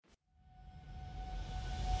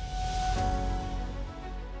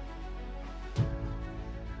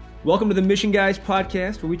Welcome to the Mission Guys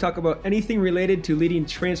podcast, where we talk about anything related to leading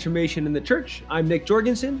transformation in the church. I'm Nick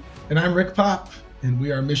Jorgensen. And I'm Rick Pop, and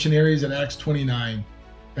we are missionaries at Acts 29.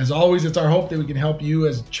 As always, it's our hope that we can help you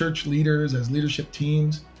as church leaders, as leadership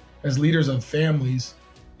teams, as leaders of families,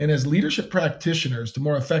 and as leadership practitioners to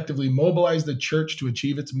more effectively mobilize the church to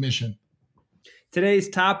achieve its mission. Today's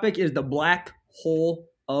topic is the black hole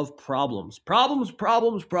of problems. Problems,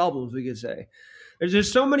 we could say. There's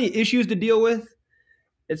just so many issues to deal with.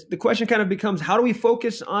 The question kind of becomes, how do we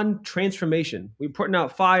focus on transformation? We're putting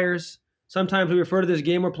out fires. Sometimes we refer to this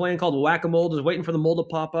game we're playing called whack-a-mole, just waiting for the mole to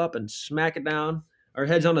pop up and smack it down. Our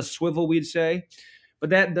heads on a swivel, we'd say.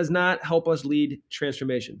 But that does not help us lead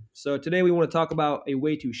transformation. So today we want to talk about a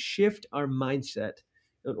way to shift our mindset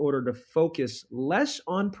in order to focus less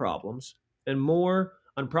on problems and more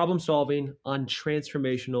on problem solving, on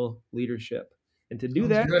transformational leadership. And to do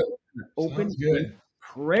that, open in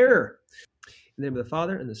prayer. In the name of the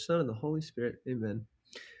Father, and the Son, and the Holy Spirit. Amen.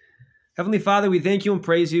 Heavenly Father, we thank you and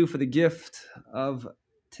praise you for the gift of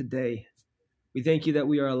today. We thank you that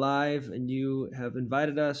we are alive and you have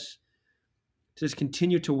invited us to just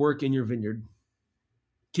continue to work in your vineyard.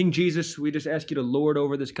 King Jesus, we just ask you to lord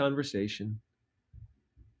over this conversation.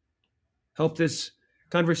 Help this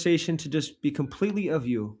conversation to just be completely of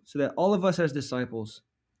you, so that all of us as disciples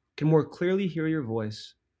can more clearly hear your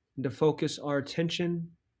voice and to focus our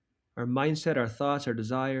attention, our mindset, our thoughts, our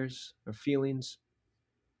desires, our feelings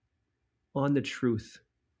on the truth,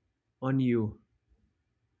 on you,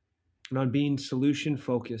 and on being solution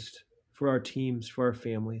focused for our teams, for our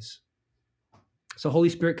families. So Holy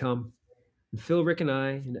Spirit, come and fill Rick and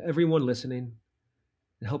I and everyone listening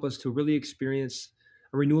and help us to really experience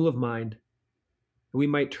a renewal of mind, that we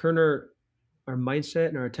might turn our mindset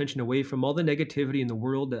and our attention away from all the negativity in the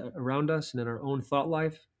world around us and in our own thought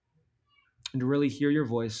life, and to really hear your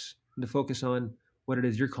voice and to focus on what it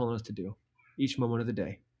is you're calling us to do each moment of the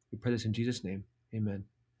day. We pray this in Jesus' name. Amen.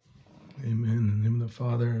 Amen. In the name of the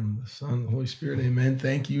Father, and the Son, and the Holy Spirit. Amen.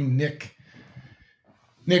 Thank you, Nick.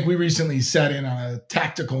 Nick, we recently sat in on a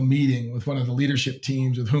tactical meeting with one of the leadership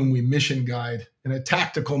teams with whom we mission guide. And a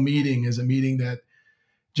tactical meeting is a meeting that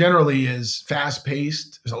generally is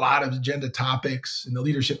fast-paced. There's a lot of agenda topics in the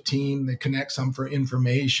leadership team. They connect some for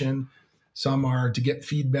information. Some are to get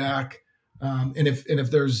feedback. And if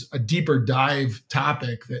there's a deeper dive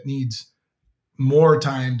topic that needs more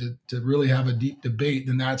time to really have a deep debate,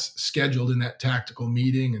 then that's scheduled in that tactical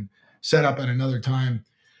meeting and set up at another time.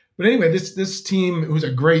 But anyway, this team, it was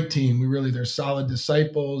a great team. They're solid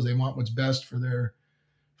disciples. They want what's best for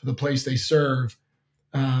the place they serve.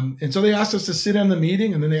 And so they asked us to sit in the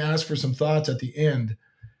meeting, and then they asked for some thoughts at the end.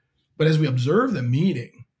 But as we observed the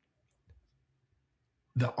meeting,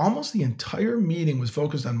 almost the entire meeting was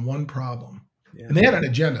focused on one problem. Yeah. And they had an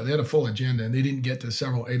agenda. They had a full agenda, and they didn't get to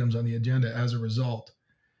several items on the agenda as a result.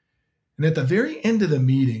 And at the very end of the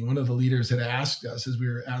meeting, one of the leaders had asked us, as we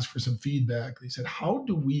were asked for some feedback, they said, how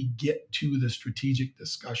do we get to the strategic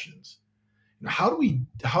discussions? How do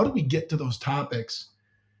we get to those topics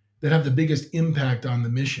that have the biggest impact on the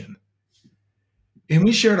mission? And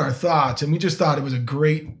we shared our thoughts, and we just thought it was a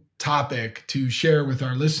great topic to share with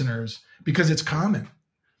our listeners because it's common.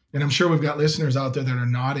 And I'm sure we've got listeners out there that are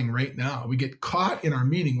nodding right now. We get caught in our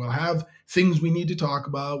meeting. We'll have things we need to talk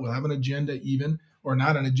about. We'll have an agenda even, or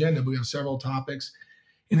not an agenda, but we have several topics.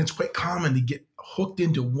 And it's quite common to get hooked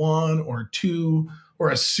into one or two or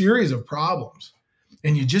a series of problems.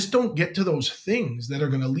 And you just don't get to those things that are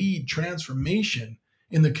going to lead transformation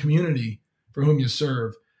in the community for whom you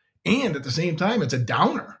serve. And at the same time, it's a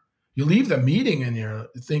downer. You leave the meeting and you're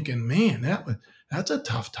thinking, man, that's a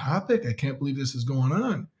tough topic. I can't believe this is going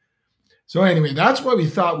on. So anyway, that's why we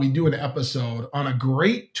thought we'd do an episode on a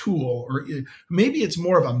great tool, or maybe it's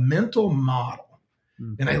more of a mental model.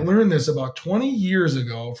 Mm-hmm. And I learned this about 20 years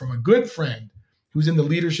ago from a good friend who's in the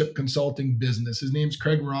leadership consulting business. His name's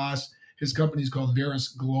Craig Ross. His company is called Veris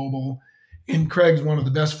Global. And Craig's one of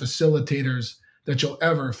the best facilitators that you'll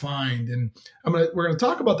ever find. And we're going to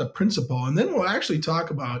talk about the principle, and then we'll actually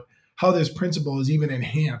talk about how this principle is even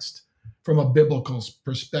enhanced from a biblical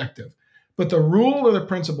perspective. But the rule or the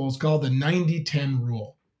principle is called the 90-10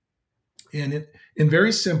 rule. And it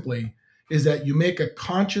very simply is that you make a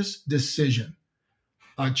conscious decision,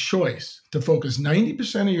 a choice to focus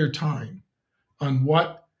 90% of your time on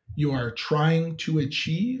what you are trying to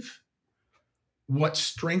achieve, what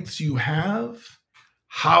strengths you have,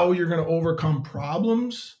 how you're going to overcome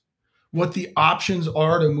problems, what the options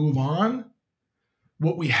are to move on,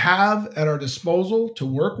 what we have at our disposal to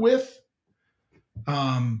work with.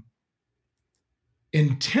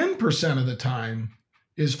 And 10% of the time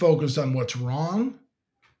is focused on what's wrong,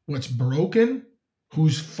 what's broken,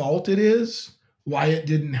 whose fault it is, why it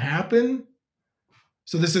didn't happen.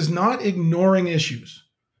 So this is not ignoring issues.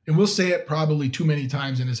 And we'll say it probably too many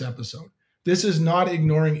times in this episode. This is not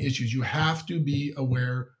ignoring issues. You have to be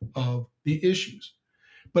aware of the issues.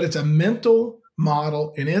 But it's a mental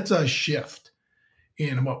model, and it's a shift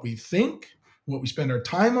in what we think, what we spend our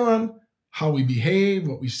time on, how we behave,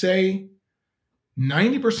 what we say.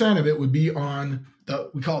 90% of it would be on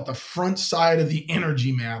we call it the front side of the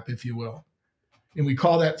energy map, if you will. And we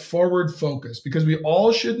call that forward focus, because we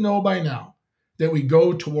all should know by now that we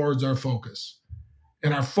go towards our focus.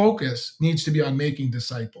 And our focus needs to be on making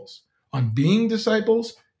disciples, on being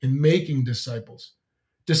disciples and making disciples,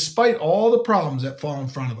 despite all the problems that fall in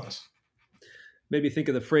front of us. Maybe think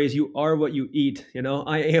of the phrase, you are what you eat.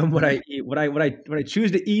 I am what I eat, what I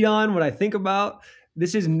choose to eat on, what I think about.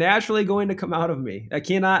 This is naturally going to come out of me. I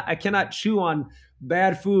cannot chew on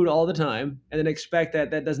bad food all the time and then expect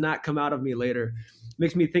that does not come out of me later. It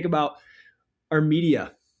makes me think about our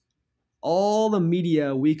media. All the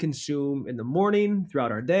media we consume in the morning,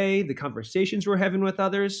 throughout our day, the conversations we're having with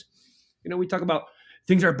others. We talk about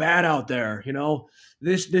things are bad out there.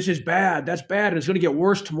 This is bad, that's bad, and it's going to get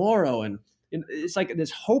worse tomorrow. And it's like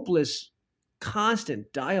this hopeless,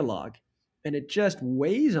 constant dialogue. And it just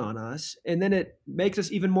weighs on us. And then it makes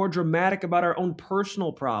us even more dramatic about our own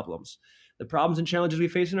personal problems, the problems and challenges we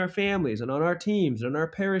face in our families and on our teams and in our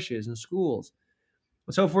parishes and schools.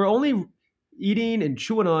 So if we're only eating and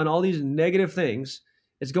chewing on all these negative things,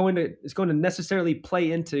 it's going to necessarily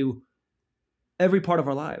play into every part of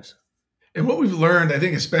our lives. And what we've learned, I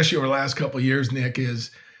think, especially over the last couple of years, Nick, is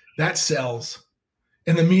that sells.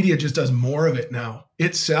 And the media just does more of it now.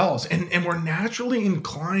 It sells. And we're naturally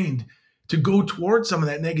inclined to go towards some of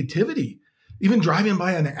that negativity. Even driving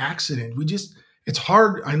by an accident, it's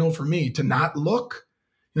hard, I know for me, to not look.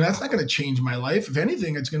 That's not going to change my life. If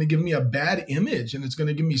anything, it's going to give me a bad image, and it's going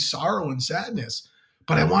to give me sorrow and sadness.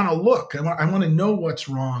 But I want to look. I want to know what's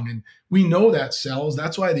wrong. And we know that sells.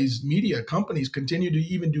 That's why these media companies continue to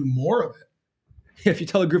even do more of it. If you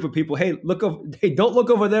tell a group of people, hey, don't look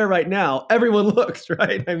over there right now, everyone looks,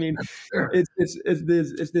 right? I mean, sure.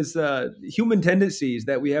 It's this human tendencies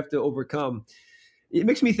that we have to overcome. It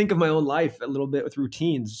makes me think of my own life a little bit with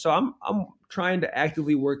routines. So I'm trying to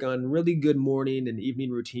actively work on really good morning and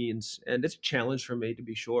evening routines, and it's a challenge for me, to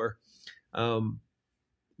be sure.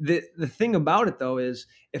 The thing about it, though, is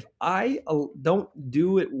if I don't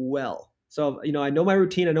do it well, so, I know my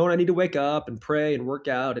routine. I know when I need to wake up and pray and work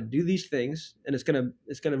out and do these things. And it's going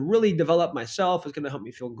to really develop myself. It's going to help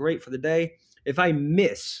me feel great for the day. If I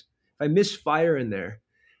miss fire in there,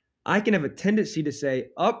 I can have a tendency to say,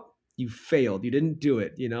 you failed. You didn't do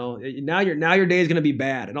it. Now your day is going to be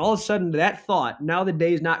bad. And all of a sudden that thought, now the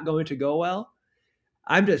day is not going to go well.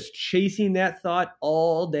 I'm just chasing that thought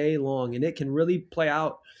all day long. And it can really play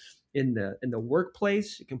out in the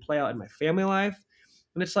workplace. It can play out in my family life.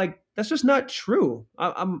 And it's like, that's just not true.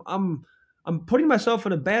 I'm putting myself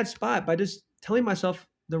in a bad spot by just telling myself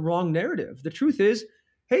the wrong narrative. The truth is,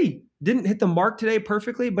 hey, didn't hit the mark today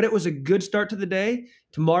perfectly, but it was a good start to the day.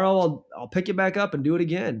 Tomorrow I'll pick it back up and do it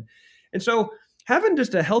again. And so having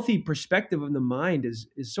just a healthy perspective of the mind is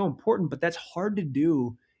so important, but that's hard to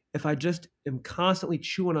do if I just am constantly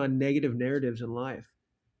chewing on negative narratives in life.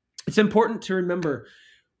 It's important to remember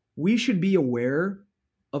we should be aware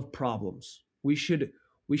of problems. We should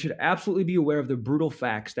absolutely be aware of the brutal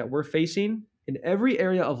facts that we're facing in every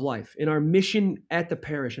area of life, in our mission at the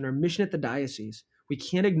parish, in our mission at the diocese. We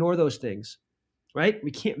can't ignore those things, right?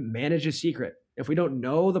 We can't manage a secret. If we don't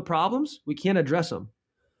know the problems, we can't address them.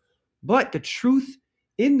 But the truth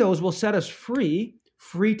in those will set us free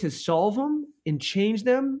to solve them and change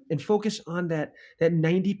them and focus on that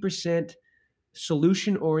 90%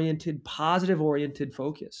 solution-oriented, positive-oriented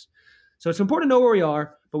focus. So it's important to know where we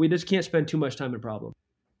are, but we just can't spend too much time in problems.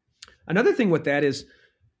 Another thing with that is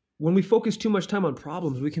when we focus too much time on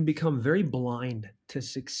problems, we can become very blind to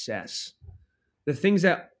success, the things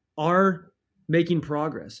that are making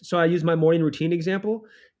progress. So I use my morning routine example.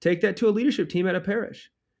 Take that to a leadership team at a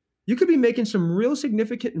parish. You could be making some real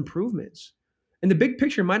significant improvements. And the big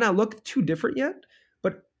picture might not look too different yet,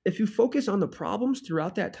 but if you focus on the problems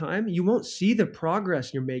throughout that time, you won't see the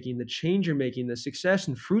progress you're making, the change you're making, the success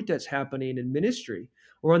and fruit that's happening in ministry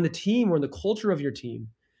or on the team or in the culture of your team.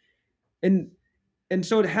 And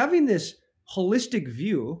so having this holistic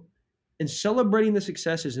view and celebrating the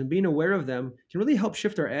successes and being aware of them can really help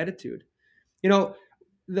shift our attitude.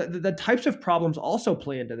 The types of problems also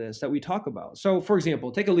play into this that we talk about. So for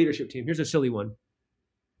example, take a leadership team. Here's a silly one.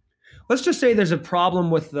 Let's just say there's a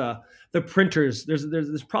problem with the printers. There's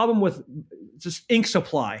this problem with just ink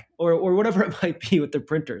supply or whatever it might be with the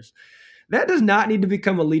printers. That does not need to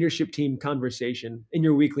become a leadership team conversation in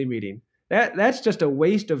your weekly meeting. That's just a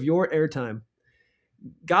waste of your airtime.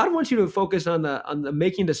 God wants you to focus on the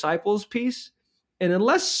making disciples piece. And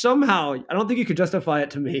unless somehow, I don't think you could justify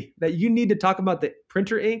it to me that you need to talk about the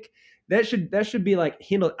printer ink, that should be like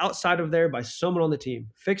handled outside of there by someone on the team.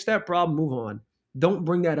 Fix that problem, move on. Don't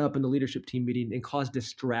bring that up in the leadership team meeting and cause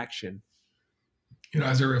distraction.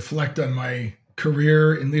 As I reflect on my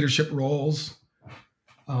career in leadership roles,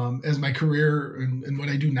 as my career and what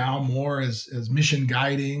I do now more as mission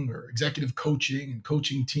guiding or executive coaching and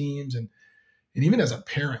coaching teams, and even as a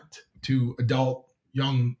parent to adult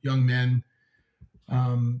young men,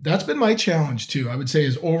 that's been my challenge too. I would say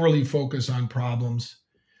is overly focus on problems.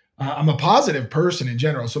 I'm a positive person in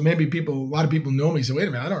general, so maybe a lot of people know me. So wait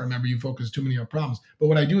a minute, I don't remember you focus too many on problems. But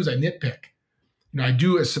what I do is I nitpick. I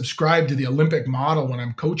do subscribe to the Olympic model when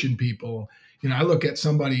I'm coaching people. I look at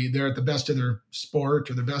somebody, they're at the best of their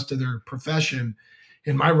sport or the best of their profession,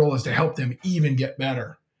 and my role is to help them even get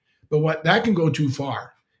better. But that can go too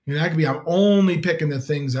far. That could be, I'm only picking the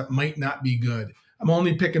things that might not be good. I'm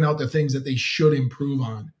only picking out the things that they should improve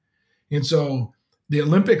on. And so the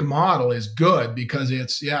Olympic model is good because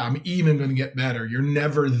I'm even going to get better. You're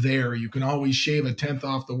never there. You can always shave a 10th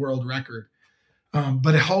off the world record.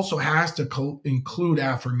 But it also has to include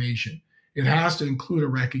affirmation. It has to include a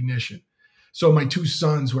recognition. So my two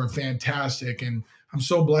sons, who are fantastic, and I'm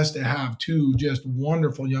so blessed to have two just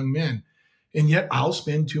wonderful young men. And yet I'll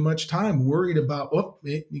spend too much time worried about,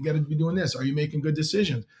 you got to be doing this. Are you making good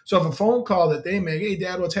decisions? So if a phone call that they make, hey,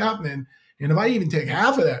 Dad, what's happening? And if I even take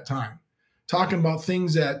half of that time talking about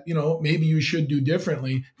things that, maybe you should do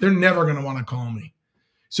differently, they're never going to want to call me.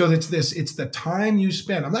 So it's the time you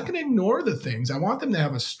spend. I'm not going to ignore the things. I want them to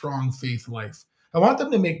have a strong faith life. I want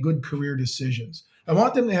them to make good career decisions. I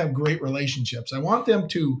want them to have great relationships. I want them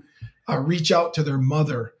to reach out to their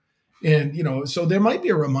mother. And, so there might be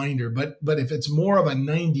a reminder, but if it's more of a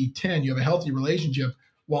 90-10, you have a healthy relationship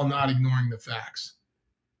while not ignoring the facts.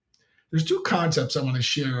 There's two concepts I want to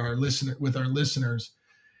share with our listeners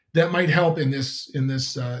that might help in this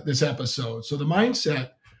episode. So the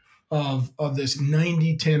mindset of this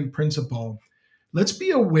 90-10 principle, let's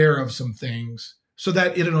be aware of some things so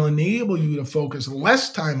that it'll enable you to focus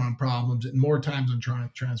less time on problems and more time on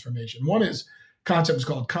transformation. One concept is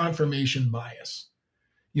called confirmation bias.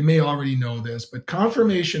 You may already know this, but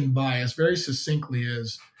confirmation bias, very succinctly,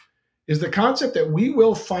 is the concept that we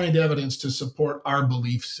will find evidence to support our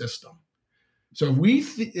belief system. So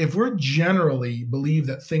if we're generally believe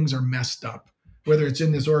that things are messed up, whether it's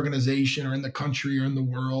in this organization or in the country or in the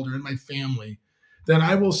world or in my family, then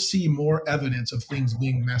I will see more evidence of things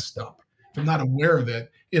being messed up. If I'm not aware of it,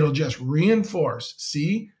 it'll just reinforce,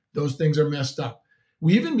 see, those things are messed up.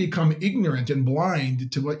 We even become ignorant and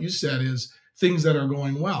blind to what you said is things that are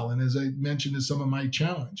going well. And as I mentioned is some of my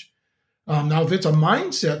challenge. Now, if it's a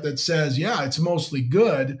mindset that says, yeah, it's mostly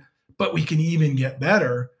good, but we can even get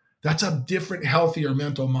better, that's a different, healthier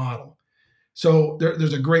mental model. So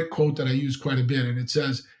there's a great quote that I use quite a bit, and it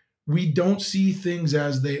says, we don't see things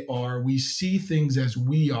as they are, we see things as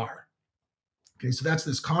we are. Okay, so that's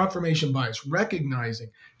this confirmation bias, recognizing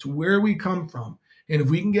to where we come from. And if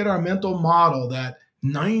we can get our mental model that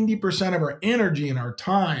 90% of our energy and our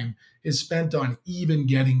time is spent on even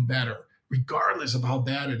getting better, regardless of how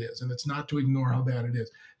bad it is, and it's not to ignore how bad it is.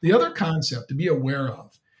 The other concept to be aware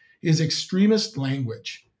of is extremist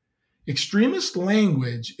language. Extremist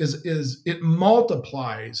language is it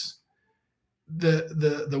multiplies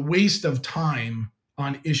the waste of time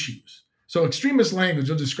on issues. So extremist language,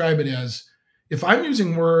 you'll describe it as, if I'm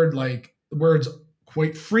using words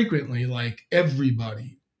quite frequently, like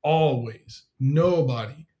everybody, always,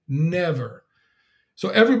 nobody, never. So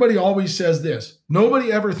everybody always says this. Nobody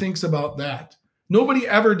ever thinks about that. Nobody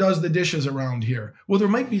ever does the dishes around here. Well, there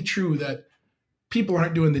might be true that people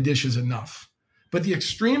aren't doing the dishes enough. But the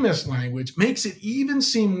extremist language makes it even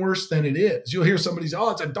seem worse than it is. You'll hear somebody say,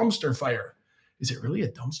 it's a dumpster fire. Is it really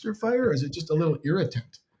a dumpster fire, or is it just a little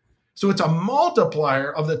irritant? So it's a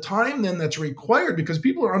multiplier of the time then that's required, because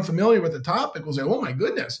people are unfamiliar with the topic will say, oh my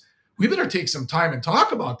goodness, we better take some time and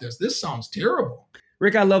talk about this. This sounds terrible.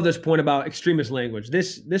 Rick, I love this point about extremist language.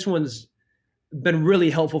 This one's been really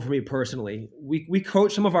helpful for me personally. We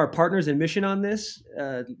coach some of our partners in mission on this,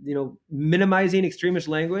 minimizing extremist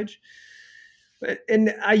language.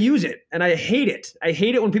 And I use it, and I hate it. I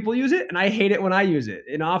hate it when people use it, and I hate it when I use it.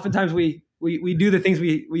 And oftentimes we do the things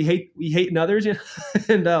we hate in others,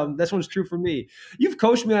 and this one's true for me. You've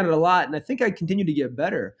coached me on it a lot, and I think I continue to get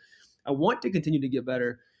better. I want to continue to get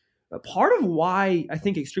better. But part of why I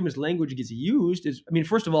think extremist language gets used is,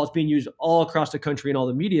 first of all, it's being used all across the country in all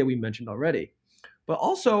the media we mentioned already. But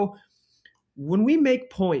also, when we make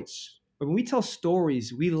points, or when we tell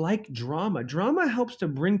stories, we like drama. Drama helps to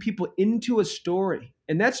bring people into a story.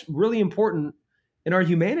 And that's really important in our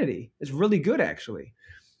humanity. It's really good, actually.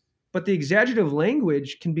 But the exaggerative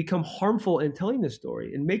language can become harmful in telling the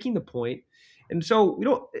story and making the point. And so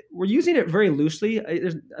we're using it very loosely.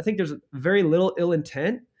 I think there's very little ill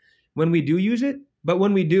intent when we do use it, but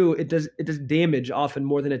when we do, it does damage often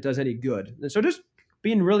more than it does any good. And so just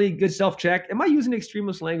being really good self-check. Am I using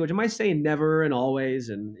extremist language? Am I saying never and always?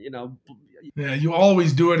 And Yeah, you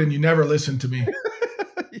always do it and you never listen to me.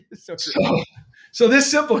 So this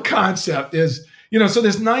simple concept is, so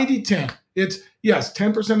this 90-10, it's yes,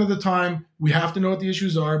 10% of the time we have to know what the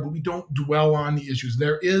issues are, but we don't dwell on the issues.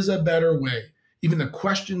 There is a better way. Even the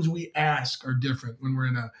questions we ask are different when we're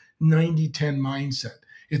in a 90-10 mindset.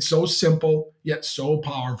 It's so simple, yet so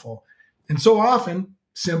powerful. And so often,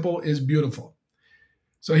 simple is beautiful.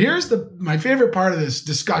 So here's my favorite part of this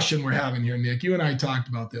discussion we're having here, Nick. You and I talked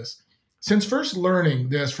about this. Since first learning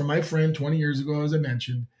this from my friend 20 years ago, as I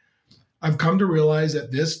mentioned, I've come to realize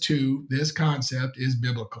that this concept is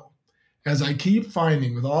biblical. As I keep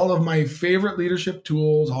finding with all of my favorite leadership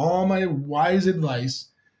tools, all my wise advice,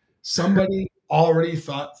 somebody already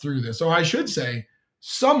thought through this. Or I should say,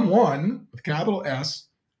 someone with capital S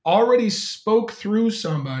already spoke through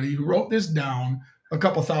somebody who wrote this down a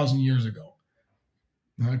couple thousand years ago.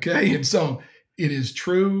 Okay, and so it is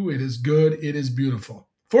true, it is good, it is beautiful.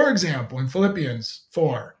 For example, in Philippians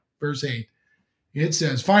 4, verse 8, it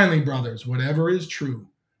says, finally, brothers, whatever is true,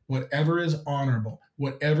 whatever is honorable,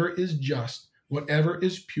 whatever is just, whatever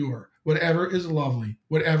is pure, whatever is lovely,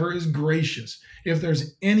 whatever is gracious, if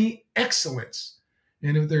there's any excellence,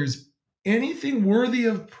 and if there's anything worthy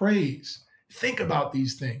of praise, think about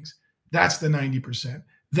these things. That's the 90%.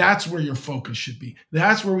 That's where your focus should be.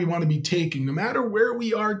 That's where we want to be taking, no matter where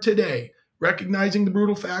we are today, recognizing the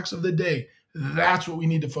brutal facts of the day. That's what we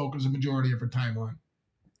need to focus a majority of our time on.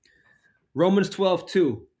 Romans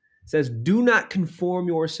 12:2 says, do not conform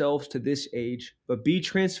yourselves to this age, but be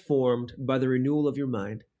transformed by the renewal of your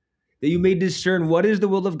mind, that you may discern what is the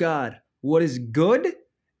will of God, what is good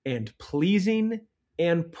and pleasing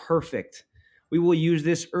and perfect. We will use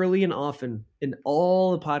this early and often in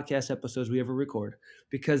all the podcast episodes we ever record,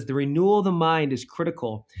 because the renewal of the mind is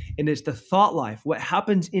critical, and it's the thought life, what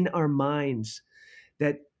happens in our minds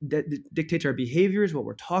that dictates our behaviors, what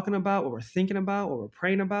we're talking about, what we're thinking about, what we're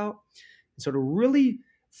praying about. And so to really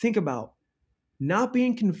think about not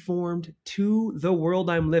being conformed to the world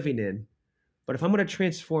I'm living in, but if I'm going to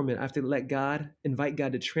transform it, I have to invite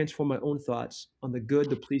God to transform my own thoughts on the good,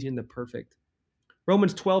 the pleasing, and the perfect.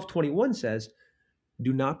 Romans 12:21 says,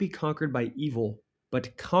 do not be conquered by evil,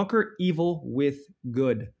 but conquer evil with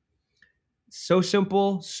good. So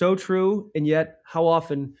simple, so true, and yet how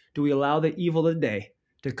often do we allow the evil of the day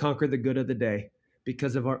to conquer the good of the day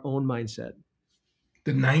because of our own mindset?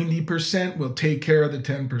 The 90% will take care of the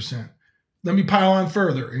 10%. Let me pile on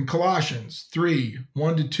further. In Colossians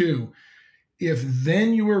 3:1-2, if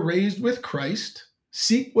then you were raised with Christ,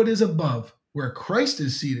 seek what is above, where Christ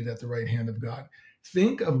is seated at the right hand of God.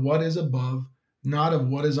 Think of what is above, not of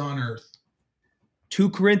what is on earth. 2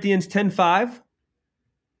 Corinthians 10:5,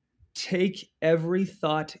 take every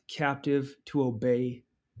thought captive to obey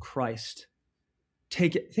Christ.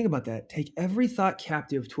 Think about that. Take every thought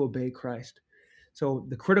captive to obey Christ. So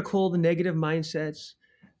the critical, the negative mindsets,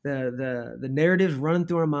 the narratives running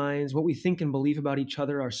through our minds, what we think and believe about each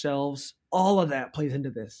other, ourselves, all of that plays into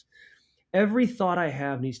this. Every thought I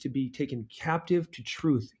have needs to be taken captive to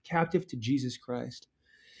truth, captive to Jesus Christ.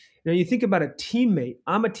 Now you think about a teammate.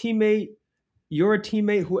 I'm a teammate. You're a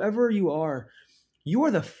teammate. Whoever you are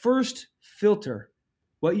the first filter.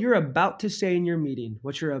 What you're about to say in your meeting,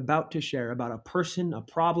 what you're about to share about a person, a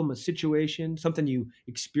problem, a situation, something you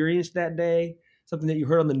experienced that day, something that you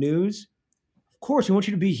heard on the news. Of course, we want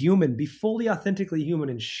you to be human, be fully authentically human,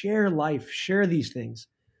 and share life, share these things.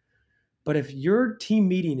 But if your team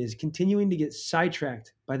meeting is continuing to get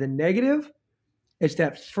sidetracked by the negative, it's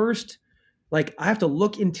that first, I have to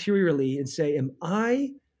look interiorly and say, am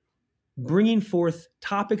I bringing forth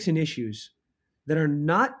topics and issues that are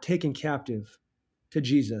not taken captive to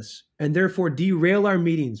Jesus, and therefore derail our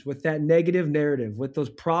meetings with that negative narrative, with those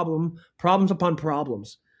problems upon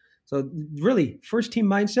problems? So really, first team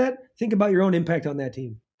mindset, think about your own impact on that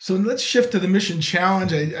team. So let's shift to the mission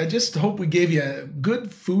challenge. I just hope we gave you a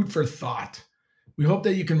good food for thought. We hope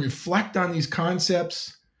that you can reflect on these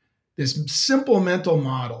concepts, this simple mental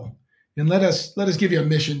model, and let us give you a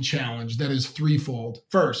mission challenge that is threefold.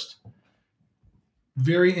 First,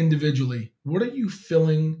 very individually, what are you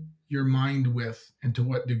filling your mind with, and to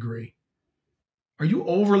what degree? Are you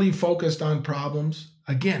overly focused on problems?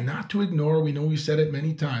 Again, not to ignore, we know we've said it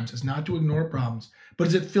many times, it's not to ignore problems, but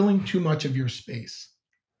is it filling too much of your space?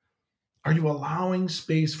 Are you allowing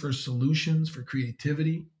space for solutions, for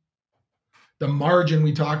creativity? The margin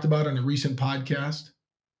we talked about on a recent podcast.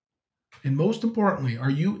 And most importantly,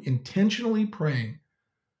 are you intentionally praying,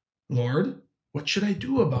 Lord, what should I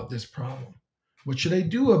do about this problem? What should I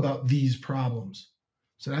do about these problems?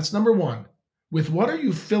 So that's number one. With what are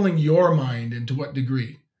you filling your mind and to what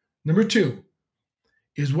degree? Number two,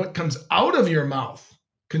 is what comes out of your mouth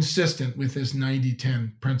consistent with this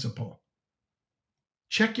 90-10 principle?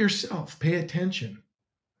 Check yourself, pay attention.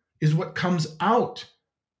 Is what comes out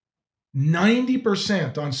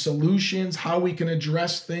 90% on solutions, how we can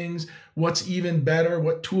address things, what's even better,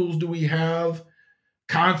 what tools do we have,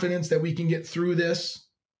 confidence that we can get through this?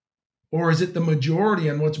 Or is it the majority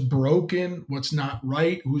on what's broken, what's not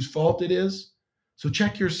right, whose fault it is? So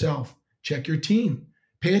check yourself, check your team,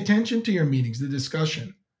 pay attention to your meetings, the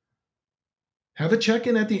discussion. Have a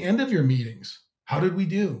check-in at the end of your meetings. How did we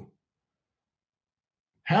do?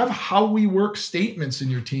 Have how we work statements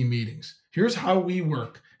in your team meetings. Here's how we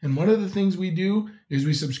work. And one of the things we do is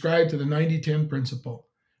we subscribe to the 90-10 principle.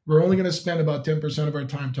 We're only going to spend about 10% of our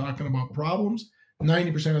time talking about problems.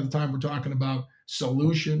 90% of the time we're talking about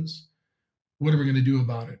solutions. What are we going to do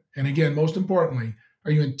about it? And again, most importantly, are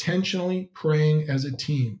you intentionally praying as a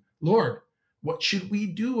team? Lord, what should we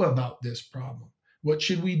do about this problem? What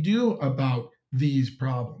should we do about these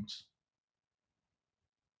problems?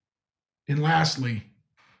 And lastly,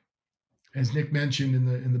 as Nick mentioned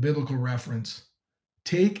in the biblical reference,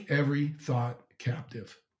 take every thought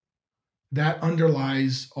captive. That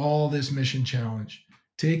underlies all this mission challenge.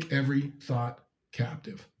 Take every thought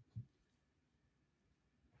captive.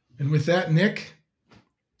 And with that, Nick,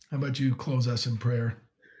 how about you close us in prayer?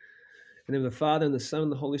 In the name of the Father, and the Son,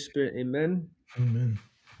 and the Holy Spirit, amen. Amen.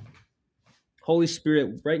 Holy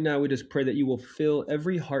Spirit, right now we just pray that you will fill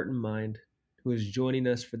every heart and mind who is joining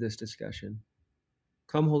us for this discussion.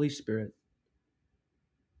 Come, Holy Spirit.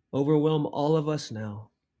 Overwhelm all of us now.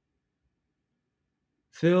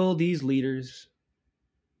 Fill these leaders,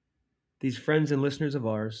 these friends and listeners of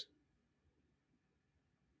ours,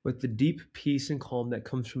 with the deep peace and calm that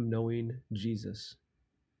comes from knowing Jesus.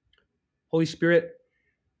 Holy Spirit,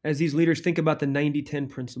 as these leaders think about the 90-10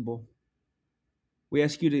 principle, we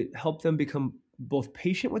ask you to help them become both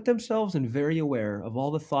patient with themselves and very aware of all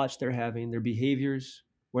the thoughts they're having, their behaviors,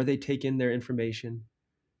 where they take in their information,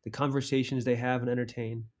 the conversations they have and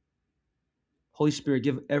entertain. Holy Spirit,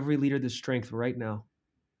 give every leader the strength right now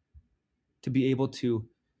to be able to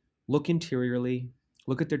look interiorly,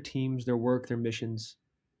 look at their teams, their work, their missions,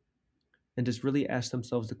 and just really ask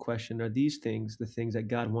themselves the question, are these things the things that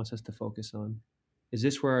God wants us to focus on? Is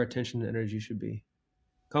this where our attention and energy should be?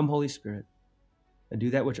 Come, Holy Spirit, and do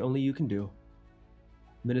that which only you can do.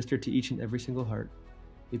 Minister to each and every single heart.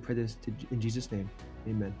 We pray this in Jesus' name.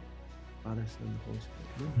 Amen. Father, Son, and the Holy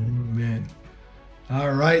Spirit. Amen.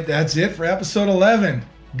 All right, that's it for episode 11.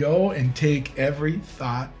 Go and take every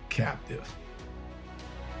thought captive.